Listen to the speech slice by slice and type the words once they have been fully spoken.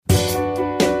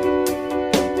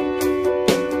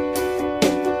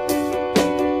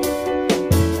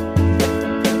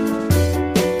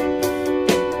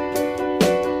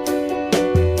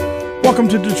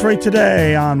Welcome to Detroit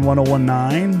Today on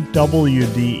 1019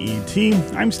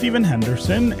 WDET. I'm Stephen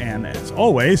Henderson, and as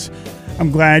always,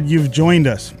 I'm glad you've joined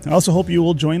us. I also hope you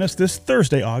will join us this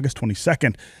Thursday, August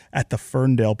 22nd, at the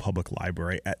Ferndale Public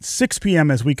Library at 6 p.m.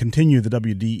 as we continue the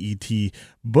WDET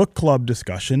Book Club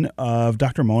discussion of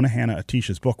Dr. Mona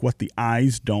Hanna-Atish's book, What the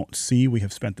Eyes Don't See. We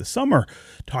have spent the summer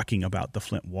talking about the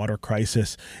Flint water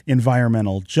crisis,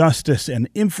 environmental justice, and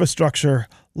infrastructure,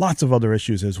 lots of other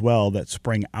issues as well that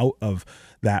spring out of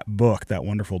that book, that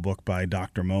wonderful book by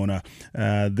Dr. Mona.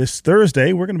 This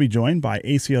Thursday, we're going to be joined by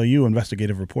ACLU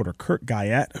investigative reporter Kurt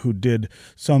Guyette, who did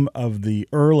some of the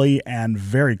early and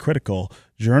very critical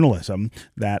journalism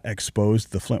that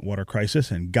exposed the Flint water crisis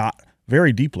and got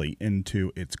very deeply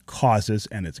into its causes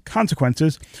and its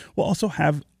consequences. We'll also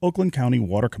have Oakland County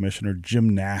Water Commissioner Jim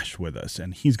Nash with us,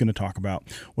 and he's going to talk about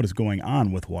what is going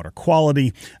on with water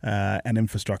quality and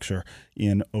infrastructure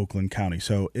in Oakland County.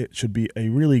 So it should be a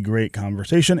really great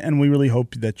conversation, and we really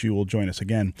hope that you will join us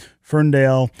again.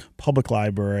 Ferndale Public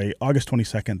Library, August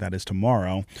 22nd, that is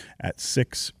tomorrow at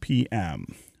 6 p.m.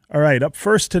 All right, up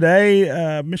first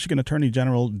today, Michigan Attorney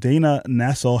General Dana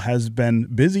Nessel has been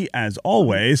busy as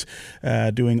always,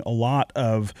 doing a lot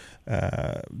of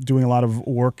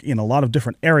work in a lot of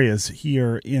different areas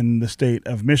here in the state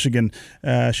of Michigan.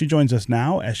 She joins us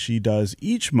now, as she does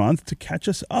each month, to catch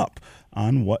us up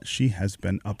on what she has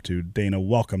been up to. Dana,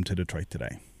 welcome to Detroit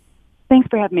Today. Thanks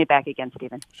for having me back again,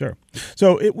 Stephen. Sure.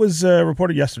 So it was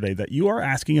reported yesterday that you are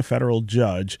asking a federal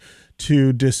judge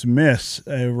to dismiss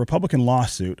a Republican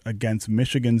lawsuit against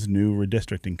Michigan's new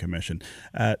Redistricting Commission.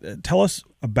 Tell us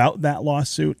about that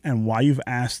lawsuit and why you've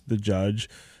asked the judge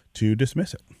to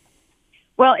dismiss it.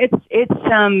 Well,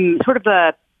 it's sort of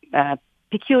a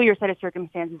peculiar set of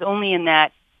circumstances, only in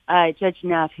that Judge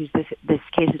Neff, who this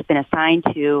case has been assigned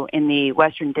to in the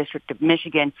Western District of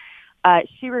Michigan,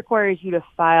 she requires you to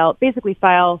file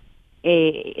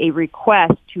a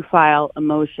request to file a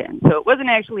motion. So it wasn't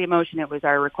actually a motion, it was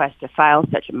our request to file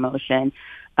such a motion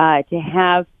to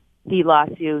have the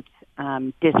lawsuit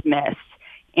dismissed.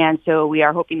 And so we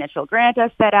are hoping that she'll grant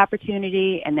us that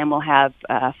opportunity, and then we'll have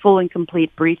a full and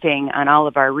complete briefing on all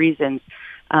of our reasons.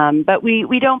 But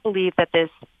we don't believe that this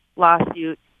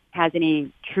lawsuit has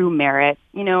any true merit.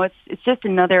 You know, it's just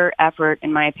another effort,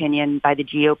 in my opinion, by the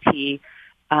GOP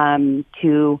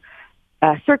to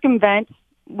circumvent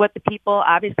what the people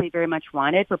obviously very much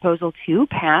wanted. Proposal 2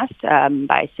 passed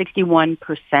by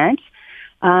 61%.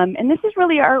 And this is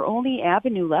really our only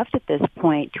avenue left at this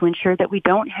point to ensure that we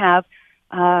don't have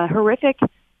horrific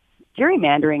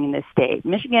gerrymandering in this state.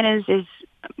 Michigan is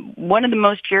one of the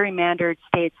most gerrymandered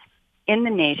states in the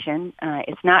nation.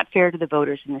 It's not fair to the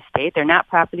voters in the state. They're not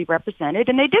properly represented,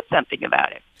 and they did something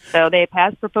about it. So they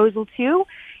passed Proposal 2,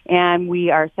 and we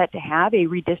are set to have a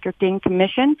redistricting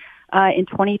commission in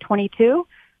 2022.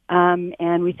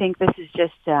 And we think this is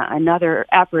just another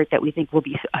effort that we think will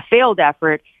be a failed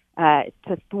effort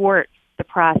to thwart the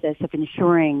process of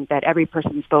ensuring that every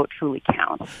person's vote truly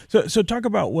counts. So talk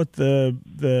about what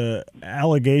the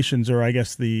allegations, or I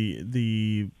guess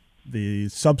the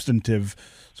substantive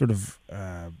sort of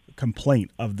complaint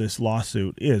of this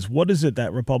lawsuit is. What is it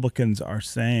that Republicans are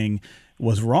saying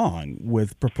was wrong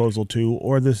with Proposal 2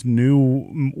 or this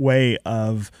new way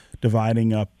of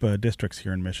dividing up districts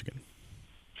here in Michigan?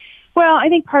 Well, I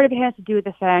think part of it has to do with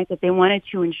the fact that they wanted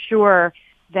to ensure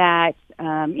that,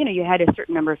 you had a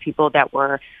certain number of people that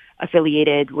were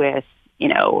affiliated with,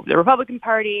 the Republican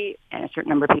Party, and a certain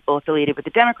number of people affiliated with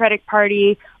the Democratic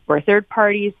Party or third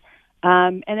parties,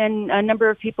 and then a number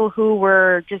of people who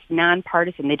were just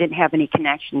nonpartisan. They didn't have any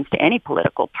connections to any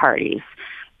political parties.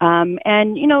 And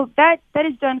that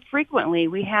is done frequently.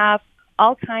 We have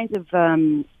all kinds of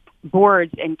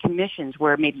boards and commissions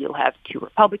where maybe you'll have 2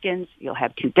 Republicans, you'll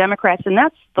have 2 Democrats, and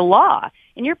that's the law.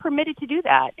 And you're permitted to do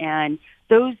that. And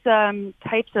those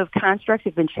types of constructs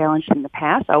have been challenged in the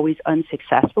past, always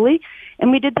unsuccessfully. And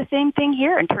we did the same thing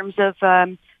here in terms of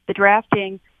the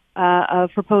drafting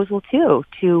of Proposal 2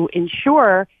 to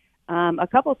ensure a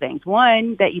couple things.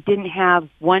 One, that you didn't have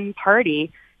one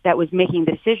party that was making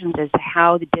decisions as to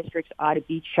how the districts ought to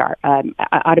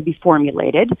be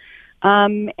formulated.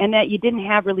 And that you didn't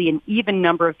have really an even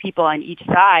number of people on each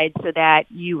side so that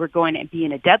you were going to be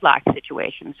in a deadlock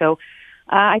situation. So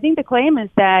I think the claim is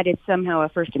that it's somehow a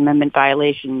First Amendment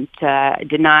violation to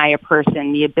deny a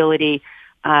person the ability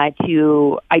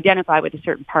to identify with a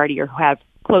certain party or who have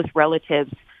close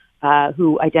relatives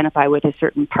who identify with a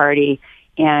certain party,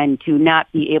 and to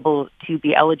not be able to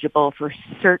be eligible for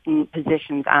certain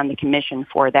positions on the commission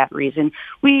for that reason.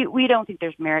 We don't think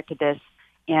there's merit to this.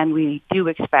 And we do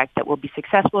expect that we'll be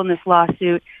successful in this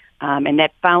lawsuit, and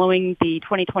that following the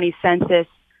 2020 census,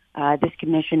 this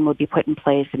commission will be put in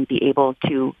place and be able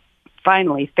to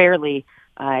finally, fairly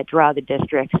draw the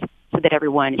districts so that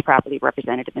everyone is properly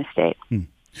represented in the state.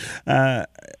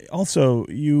 Also,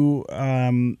 you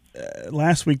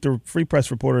last week the Free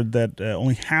Press reported that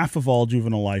only half of all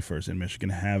juvenile lifers in Michigan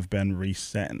have been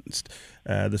resentenced.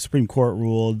 The Supreme Court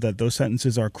ruled that those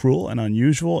sentences are cruel and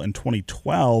unusual in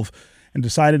 2012 and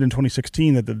decided in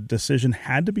 2016 that the decision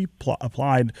had to be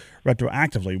applied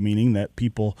retroactively, meaning that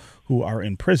people who are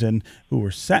in prison, who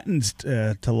were sentenced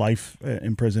to life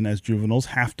in prison as juveniles,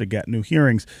 have to get new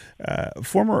hearings.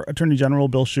 Former Attorney General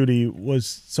Bill Schuette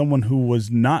was someone who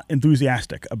was not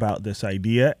enthusiastic about this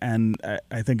idea, and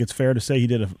I think it's fair to say he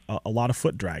did a lot of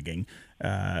foot dragging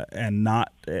and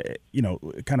not,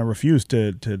 kind of refused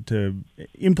to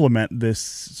implement this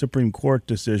Supreme Court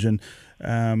decision.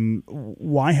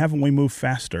 Why haven't we moved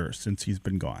faster since he's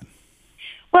been gone?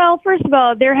 Well, first of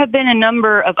all, there have been a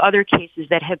number of other cases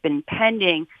that have been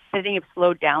pending that I think have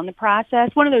slowed down the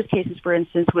process. One of those cases, for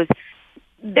instance, was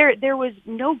there was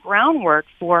no groundwork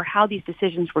for how these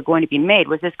decisions were going to be made.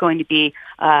 Was this going to be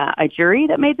a jury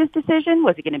that made this decision?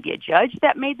 Was it going to be a judge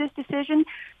that made this decision?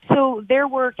 So there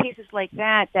were cases like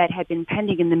that had been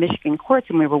pending in the Michigan courts,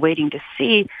 and we were waiting to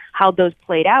see how those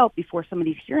played out before some of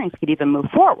these hearings could even move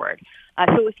forward.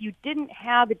 So if you didn't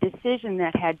have a decision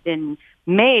that had been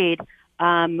made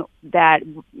that,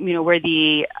 where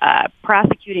the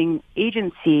prosecuting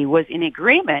agency was in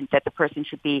agreement that the person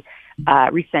should be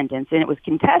resentenced and it was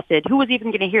contested, who was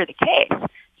even going to hear the case?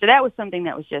 So that was something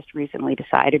that was just recently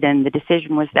decided, and the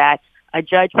decision was that a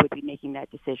judge would be making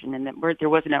that decision and that there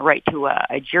wasn't a right to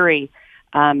a jury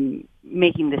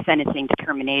making the sentencing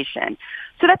determination.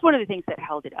 So that's one of the things that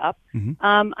held it up.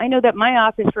 Mm-hmm. I know that my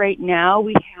office right now,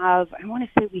 we have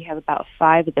about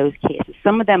 5 of those cases.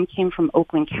 Some of them came from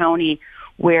Oakland County,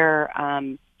 where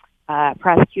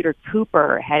Prosecutor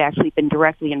Cooper had actually been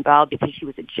directly involved because she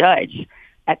was a judge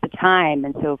at the time.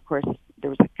 And so, of course, there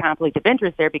was a conflict of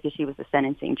interest there because she was the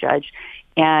sentencing judge.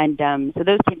 And so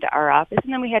those came to our office.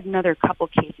 And then we had another couple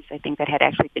cases, I think, that had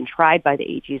actually been tried by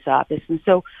the AG's office. And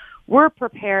so we're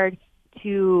prepared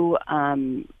to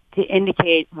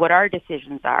indicate what our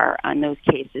decisions are on those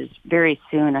cases very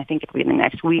soon. I think it'll be in the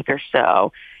next week or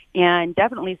so. And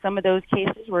definitely some of those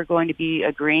cases we're going to be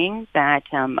agreeing that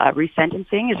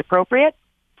resentencing is appropriate.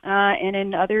 And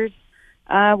in others,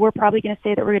 we're probably going to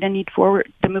say that we're going to need to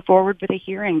move forward with a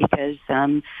hearing because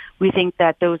we think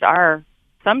that those are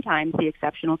sometimes the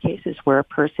exceptional cases where a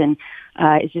person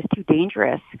is just too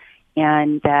dangerous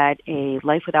and that a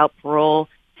life without parole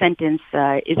sentence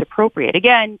is appropriate.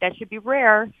 Again, that should be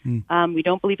rare. We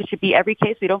don't believe it should be every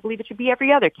case. We don't believe it should be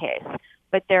every other case.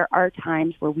 But there are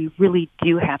times where we really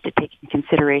do have to take into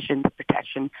consideration the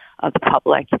protection of the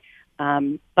public.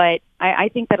 But I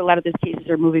think that a lot of those cases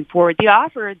are moving forward. The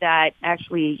offer that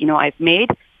actually, I've made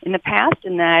in the past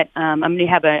and that I'm going to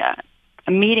have a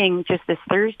meeting just this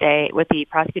Thursday with the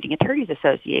Prosecuting Attorneys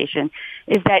Association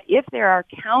is that if there are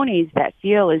counties that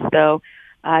feel as though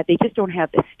they just don't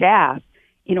have the staff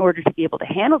in order to be able to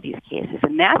handle these cases,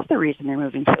 and that's the reason they're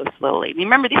moving so slowly. I mean,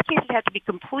 remember, these cases have to be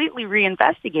completely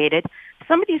reinvestigated.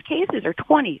 Some of these cases are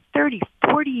 20, 30,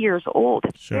 40 years old.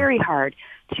 It's very hard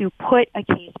to put a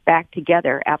case back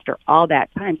together after all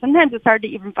that time. Sometimes it's hard to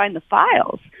even find the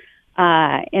files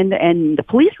and the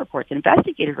police reports,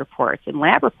 investigative reports, and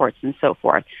lab reports, and so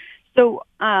forth. So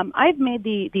I've made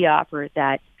the offer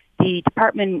that the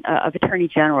Department of Attorney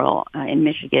General in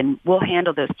Michigan will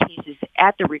handle those cases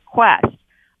at the request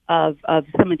of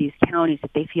some of these counties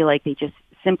if they feel like they just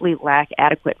simply lack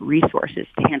adequate resources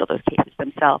to handle those cases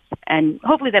themselves. And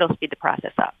hopefully that'll speed the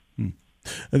process up.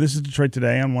 This is Detroit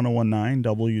Today on 101.9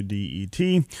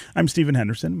 WDET. I'm Stephen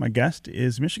Henderson. My guest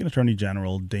is Michigan Attorney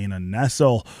General Dana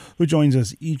Nessel, who joins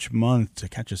us each month to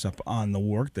catch us up on the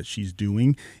work that she's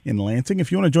doing in Lansing.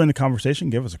 If you want to join the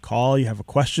conversation, give us a call. You have a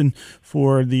question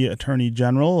for the Attorney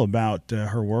General about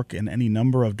her work in any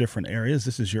number of different areas,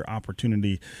 this is your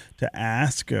opportunity to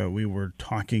ask. We were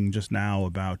talking just now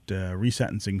about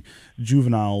resentencing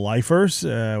juvenile lifers.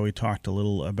 We talked a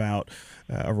little about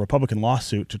a Republican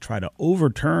lawsuit to try to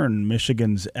overturn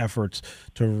Michigan's efforts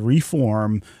to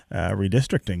reform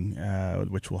redistricting,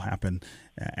 which will happen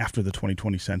after the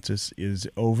 2020 census is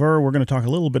over. We're going to talk a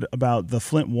little bit about the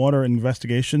Flint water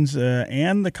investigations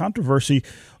and the controversy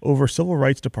over Civil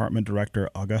Rights Department Director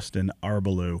Augustin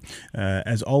Arbelow.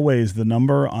 As always, the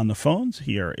number on the phones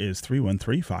here is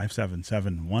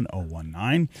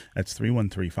 313-577-1019. That's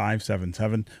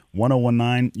 313-577-1019.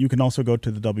 1019. You can also go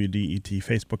to the WDET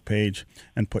Facebook page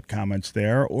and put comments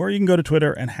there, or you can go to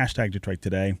Twitter and hashtag Detroit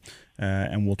Today,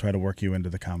 and we'll try to work you into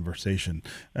the conversation.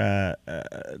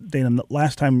 Dana,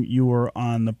 last time you were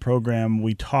on the program,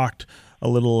 we talked a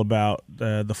little about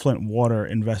the Flint water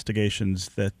investigations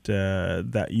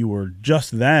that you were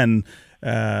just then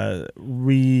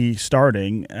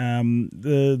restarting.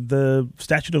 The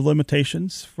statute of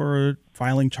limitations for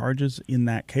filing charges in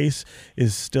that case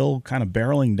is still kind of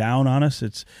barreling down on us.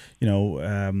 It's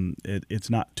it's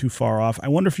not too far off. I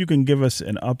wonder if you can give us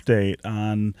an update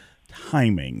on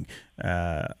timing,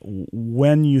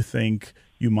 when you think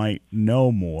you might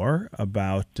know more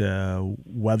about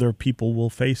whether people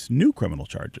will face new criminal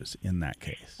charges in that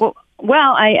case.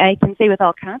 Well, I can say with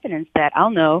all confidence that I'll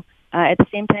know at the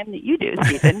same time that you do,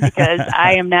 Stephen, because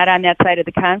I am not on that side of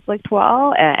the conflict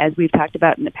wall, as we've talked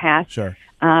about in the past. Sure.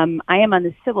 I am on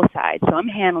the civil side, so I'm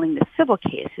handling the civil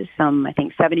cases, I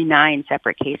think 79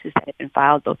 separate cases that have been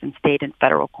filed both in state and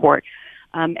federal court.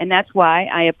 And that's why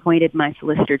I appointed my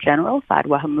Solicitor General,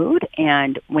 Fadwa Hammoud,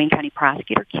 and Wayne County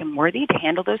Prosecutor Kim Worthy to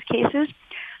handle those cases.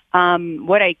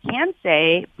 What I can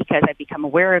say, because I've become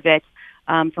aware of it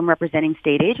from representing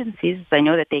state agencies, is I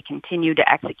know that they continue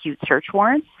to execute search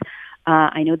warrants.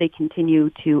 I know they continue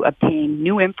to obtain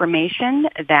new information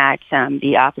that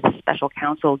the Office of Special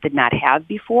Counsel did not have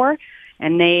before,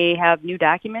 and they have new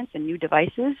documents and new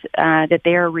devices that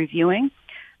they are reviewing.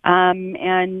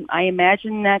 And I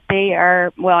imagine that they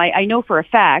are, I know for a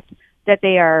fact that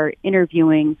they are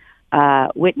interviewing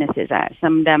witnesses.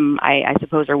 Some of them, I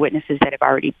suppose, are witnesses that have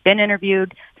already been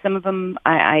interviewed. Some of them,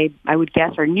 I would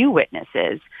guess, are new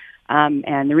witnesses.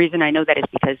 And the reason I know that is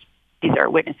because these are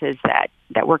witnesses that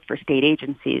work for state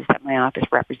agencies that my office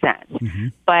represents. Mm-hmm.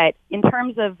 But in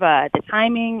terms of the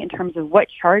timing, in terms of what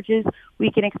charges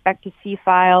we can expect to see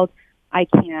filed, I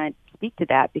can't speak to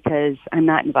that because I'm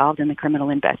not involved in the criminal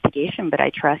investigation, but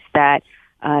I trust that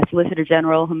Solicitor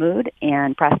General Hammoud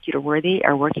and Prosecutor Worthy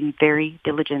are working very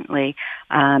diligently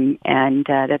and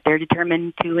that they're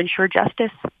determined to ensure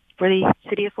justice for the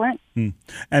city of Flint.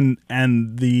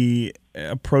 And the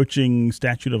approaching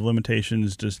statute of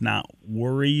limitations does not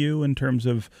worry you in terms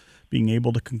of being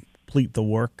able to complete the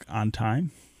work on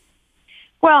time?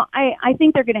 Well, I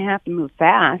think they're going to have to move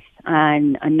fast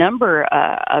on a number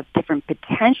of different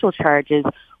potential charges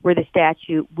where the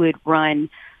statute would run.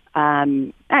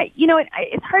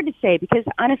 It's hard to say because,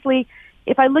 honestly,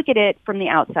 if I look at it from the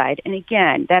outside, and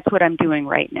again, that's what I'm doing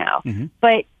right now,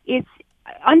 but it's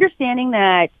understanding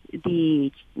that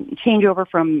the changeover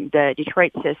from the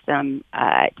Detroit system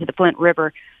to the Flint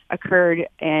River occurred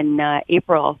in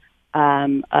April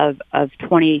of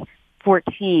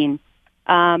 2014.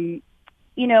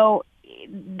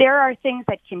 There are things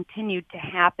that continued to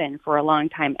happen for a long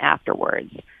time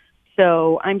afterwards.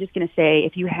 So I'm just going to say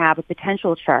if you have a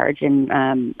potential charge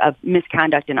of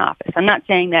misconduct in office, I'm not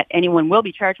saying that anyone will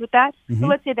be charged with that, but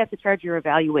let's say that's the charge you're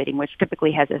evaluating, which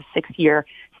typically has a 6-year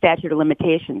statute of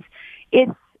limitations.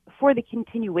 It's for the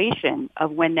continuation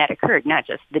of when that occurred, not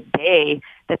just the day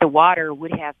that the water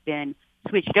would have been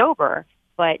switched over,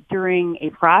 but during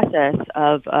a process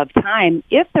of time,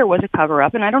 if there was a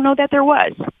cover-up, and I don't know that there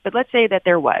was, but let's say that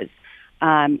there was,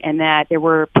 and that there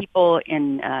were people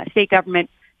in state government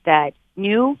that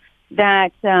knew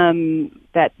that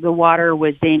that the water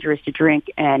was dangerous to drink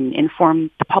and informed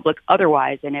the public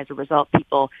otherwise, and as a result,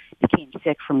 people became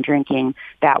sick from drinking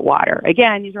that water.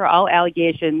 Again, these are all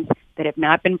allegations that have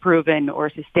not been proven or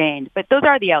sustained, but those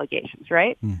are the allegations,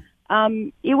 right?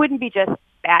 It wouldn't be just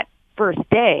that first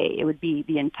day. It would be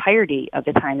the entirety of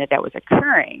the time that was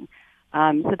occurring.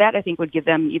 So that, I think, would give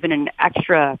them even an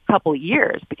extra couple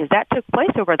years because that took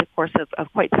place over the course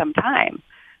of quite some time.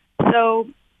 So,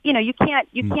 you can't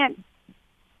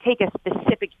take a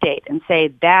specific date and say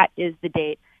that is the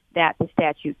date that the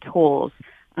statute tolls.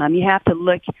 You have to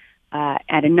look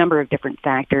at a number of different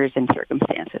factors and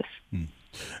circumstances.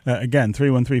 Again,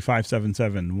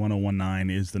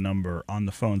 313-577-1019 is the number on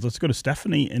the phones. Let's go to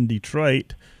Stephanie in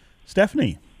Detroit.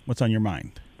 Stephanie, what's on your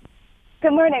mind?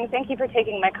 Good morning. Thank you for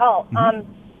taking my call. I'm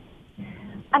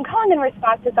calling in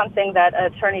response to something that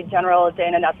Attorney General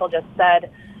Dana Nessel just said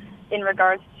in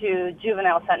regards to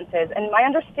juvenile sentences. And my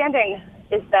understanding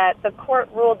is that the court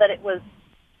ruled that it was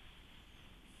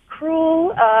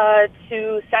cruel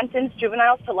to sentence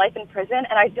juveniles to life in prison,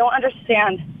 and I don't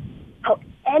understand how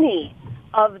any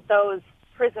of those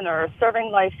prisoners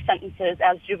serving life sentences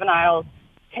as juveniles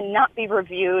cannot be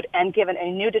reviewed and given a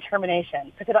new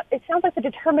determination. Because it sounds like the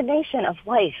determination of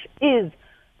life is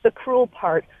the cruel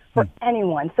part for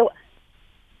anyone. So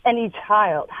any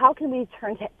child, how can we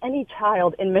turn to any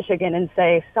child in Michigan and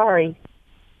say, sorry,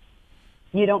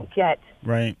 you don't get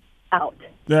right out.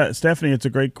 Stephanie, it's a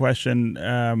great question.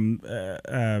 Dana,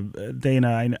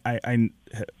 I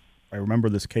remember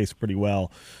this case pretty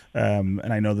well,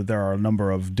 and I know that there are a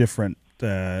number of different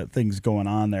things going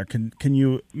on there. Can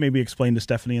you maybe explain to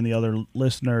Stephanie and the other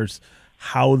listeners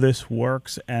how this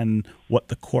works and what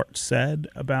the court said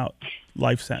about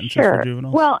life sentences for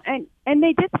juveniles? Well, and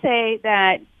they did say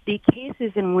that the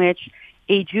cases in which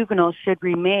a juvenile should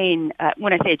remain,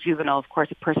 when I say a juvenile, of course,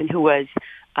 a person who was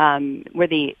where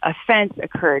the offense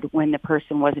occurred when the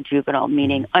person was a juvenile,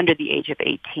 meaning under the age of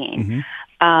 18.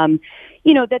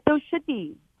 That those should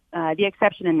be the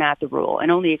exception and not the rule,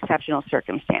 and only exceptional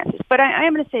circumstances. But I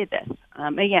am going to say this.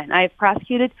 Again, I have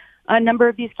prosecuted a number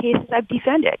of these cases. I've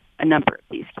defended a number of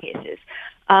these cases.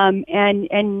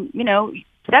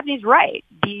 Stephanie's right.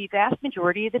 The vast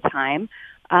majority of the time,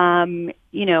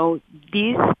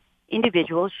 these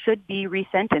individuals should be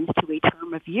resentenced to a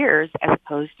term of years as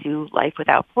opposed to life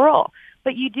without parole.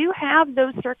 But you do have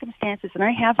those circumstances, and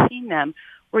I have seen them,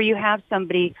 where you have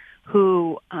somebody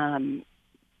who,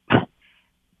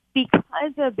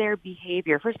 because of their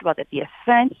behavior, first of all, that the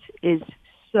offense is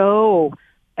so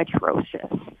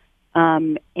atrocious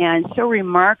and so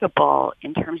remarkable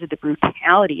in terms of the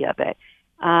brutality of it.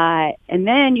 And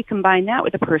then you combine that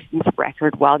with a person's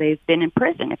record while they've been in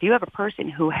prison. If you have a person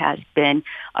who has been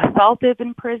assaulted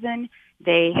in prison,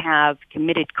 they have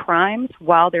committed crimes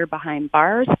while they're behind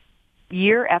bars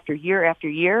year after year after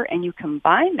year, and you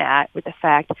combine that with the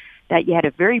fact that you had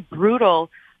a very brutal,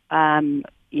 homicide.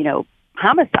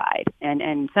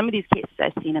 And some of these cases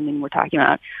I've seen, we're talking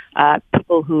about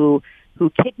people who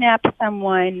kidnapped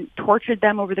someone, tortured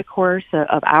them over the course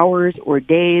of hours or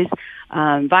days,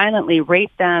 violently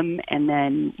raped them, and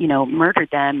then, murdered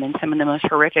them in some of the most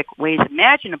horrific ways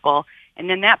imaginable. And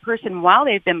then that person, while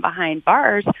they've been behind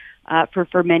bars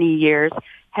for many years,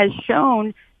 has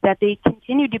shown that they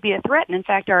continue to be a threat, and in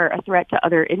fact are a threat to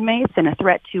other inmates and a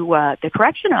threat to the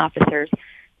correction officers.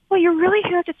 Well, you really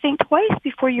have to think twice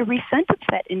before you resentence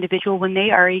that individual when they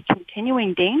are a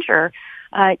continuing danger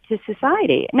to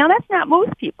society. Now, that's not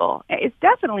most people. It's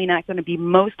definitely not going to be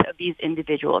most of these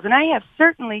individuals. And I have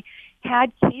certainly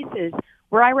had cases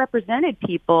where I represented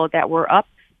people that were up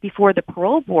before the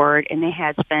parole board and they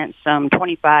had spent some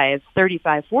 25,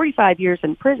 35, 45 years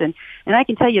in prison. And I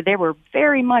can tell you they were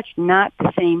very much not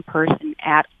the same person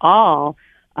at all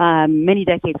many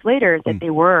decades later that they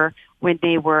were when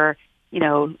they were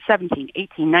 17,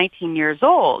 18, 19 years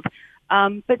old.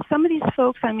 But some of these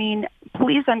folks,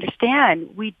 please understand,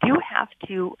 we do have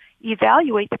to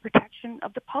evaluate the protection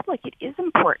of the public. It is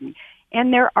important.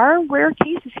 And there are rare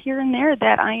cases here and there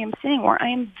that I am seeing where I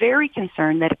am very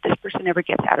concerned that if this person ever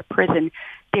gets out of prison,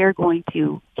 they're going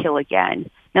to kill again.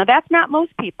 Now, that's not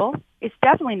most people. It's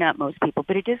definitely not most people,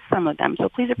 but it is some of them. So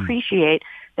please appreciate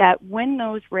that when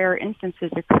those rare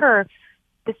instances occur,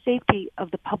 the safety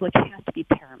of the public has to be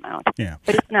paramount. Yeah.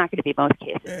 But it's not going to be most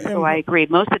cases. So I agree.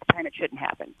 Most of the time it shouldn't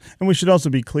happen. And we should also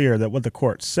be clear that what the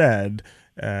court said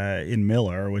in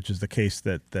Miller, which is the case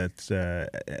that's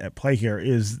at play here,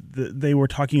 is they were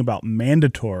talking about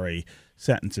mandatory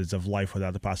sentences of life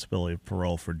without the possibility of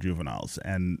parole for juveniles.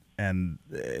 And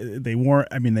they weren't,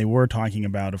 they were talking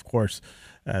about, of course,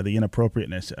 the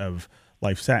inappropriateness of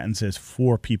life sentences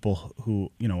for people who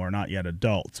are not yet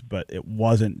adults, but it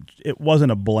wasn't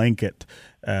a blanket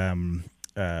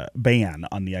ban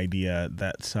on the idea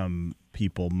that some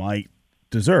people might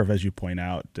deserve, as you point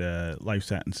out, life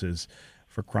sentences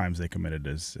for crimes they committed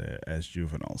as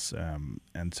juveniles.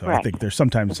 And so I think there's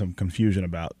sometimes some confusion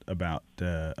about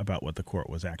what the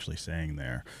court was actually saying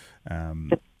there.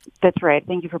 That's right.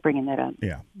 Thank you for bringing that up.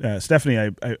 Yeah. Stephanie,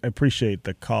 I appreciate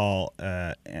the call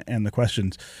and the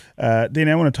questions.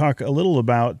 Dana, I want to talk a little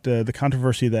about the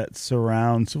controversy that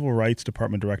surrounds Civil Rights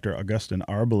Department Director Augustin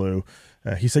Arbalou.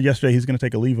 He said yesterday he's going to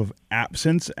take a leave of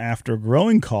absence after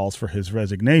growing calls for his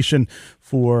resignation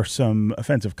for some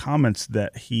offensive comments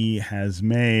that he has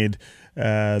made.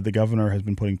 The governor has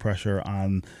been putting pressure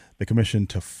on the commission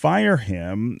to fire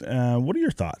him. What are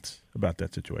your thoughts about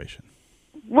that situation?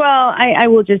 Well, I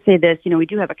will just say this. We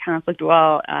do have a conflict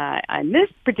on this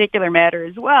particular matter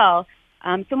as well.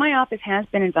 So my office has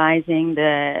been advising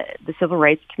the Civil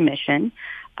Rights Commission.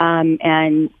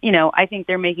 And I think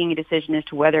they're making a decision as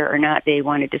to whether or not they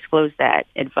want to disclose that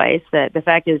advice. The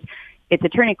fact is it's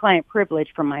attorney-client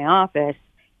privilege from my office,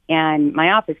 and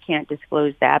my office can't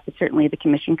disclose that, but certainly the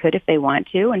commission could if they want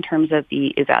to in terms of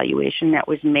the evaluation that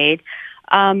was made.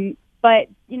 But,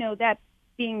 that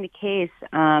being the case,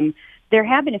 there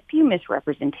have been a few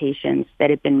misrepresentations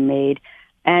that have been made.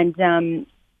 And,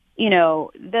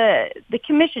 the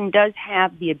commission does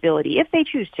have the ability, if they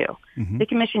choose to, the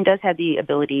commission does have the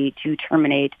ability to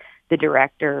terminate the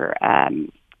director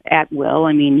at will.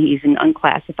 I mean, he's an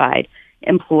unclassified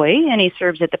employee, and he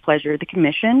serves at the pleasure of the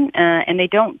commission. And they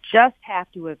don't just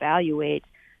have to evaluate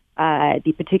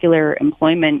the particular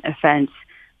employment offense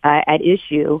at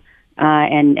issue.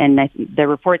 And the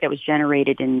report that was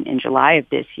generated in July of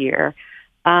this year.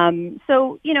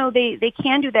 So, they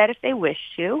can do that if they wish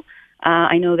to.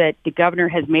 I know that the governor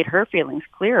has made her feelings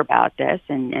clear about this,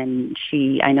 and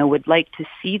she, I know, would like to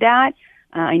see that.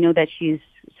 I know that she's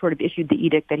sort of issued the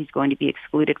edict that he's going to be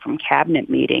excluded from cabinet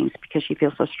meetings because she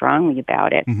feels so strongly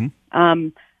about it.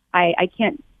 I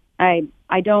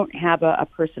don't have a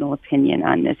personal opinion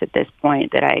on this at this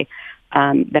point that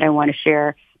I want to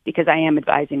share, because I am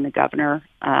advising the governor,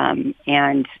 and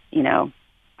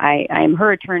I am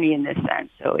her attorney in this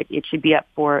sense. So it should be up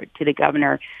to the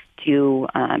governor to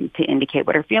indicate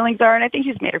what her feelings are, and I think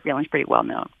she's made her feelings pretty well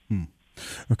known.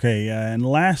 Okay, and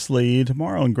lastly,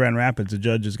 tomorrow in Grand Rapids, a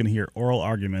judge is going to hear oral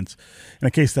arguments in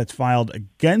a case that's filed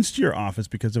against your office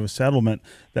because of a settlement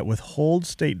that withholds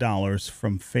state dollars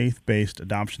from faith-based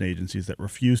adoption agencies that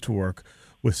refuse to work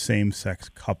with same-sex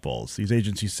couples. These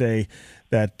agencies say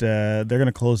that they're going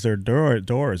to close their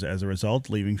doors as a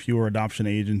result, leaving fewer adoption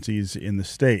agencies in the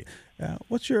state.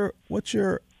 What's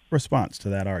your response to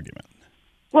that argument?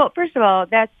 Well, first of all,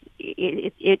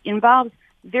 it involves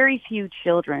very few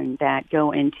children that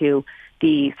go into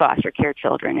the foster care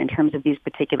children in terms of these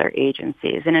particular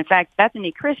agencies. And in fact,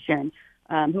 Bethany Christian,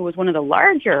 who was one of the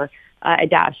larger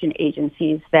adoption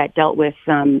agencies that dealt with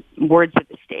wards of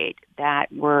the state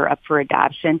that were up for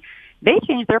adoption, they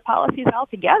changed their policies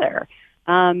altogether.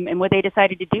 And what they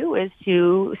decided to do is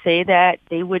to say that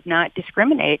they would not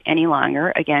discriminate any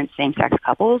longer against same-sex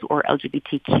couples or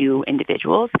LGBTQ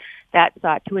individuals that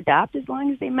sought to adopt, as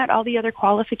long as they met all the other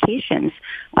qualifications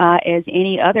as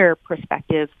any other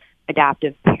prospective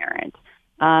adoptive parent.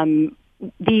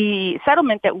 The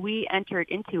settlement that we entered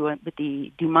into with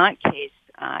the Dumont case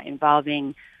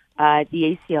involving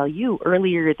the ACLU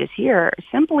earlier this year,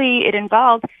 simply it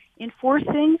involved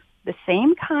enforcing the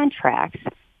same contracts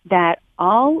that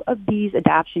all of these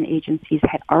adoption agencies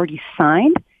had already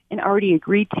signed and already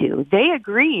agreed to. They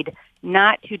agreed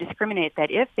not to discriminate, that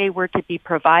if they were to be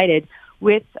provided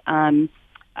with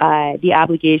the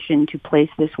obligation to place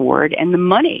this ward and the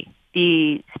money,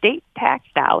 the state tax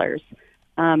dollars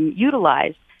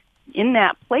utilized in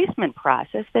that placement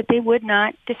process, that they would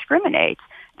not discriminate.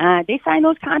 They signed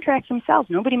those contracts themselves.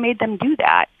 Nobody made them do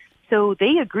that. So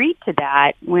they agreed to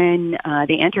that when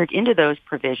they entered into those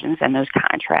provisions and those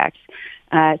contracts.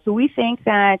 So we think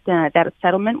that that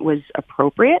settlement was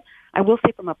appropriate. I will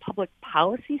say, from a public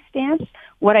policy stance,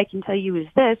 what I can tell you is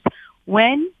this: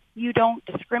 when you don't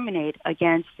discriminate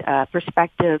against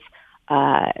prospective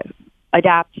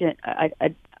adoption,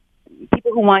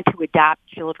 people who want to adopt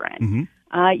children,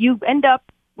 you end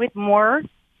up with more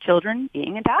children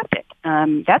being adopted.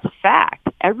 That's a fact.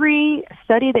 Every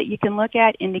study that you can look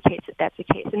at indicates that that's the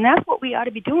case. And that's what we ought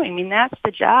to be doing. I mean, that's the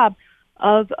job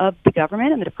of the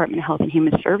government and the Department of Health and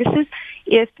Human Services.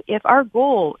 If our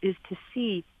goal is to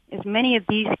see as many of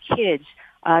these kids,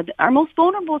 our most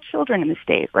vulnerable children in the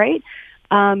state, right?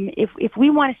 If we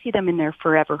want to see them in their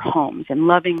forever homes and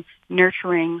loving,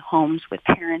 nurturing homes with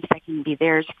parents that can be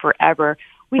theirs forever,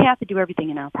 we have to do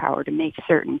everything in our power to make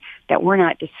certain that we're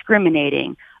not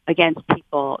discriminating against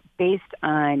people based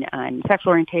on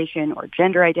sexual orientation or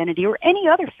gender identity or any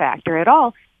other factor at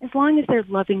all, as long as they're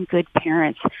loving, good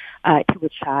parents to a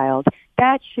child.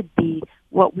 That should be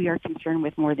what we are concerned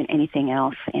with more than anything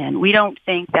else. And we don't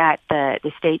think that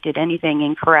the state did anything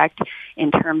incorrect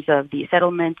in terms of the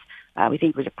settlement. We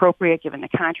think it was appropriate given the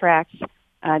contracts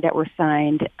that were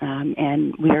signed,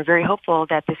 and we are very hopeful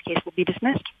that this case will be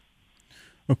dismissed.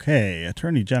 Okay,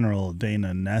 Attorney General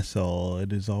Dana Nessel,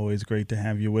 it is always great to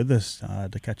have you with us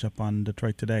to catch up on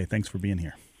Detroit Today. Thanks for being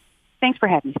here. Thanks for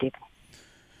having me, Stephen.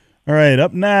 All right,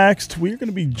 up next, we're going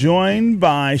to be joined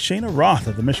by Shana Roth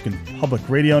of the Michigan Public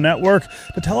Radio Network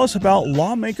to tell us about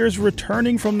lawmakers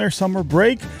returning from their summer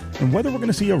break and whether we're going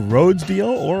to see a roads deal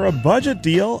or a budget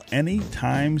deal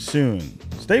anytime soon.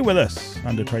 Stay with us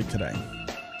on Detroit Today.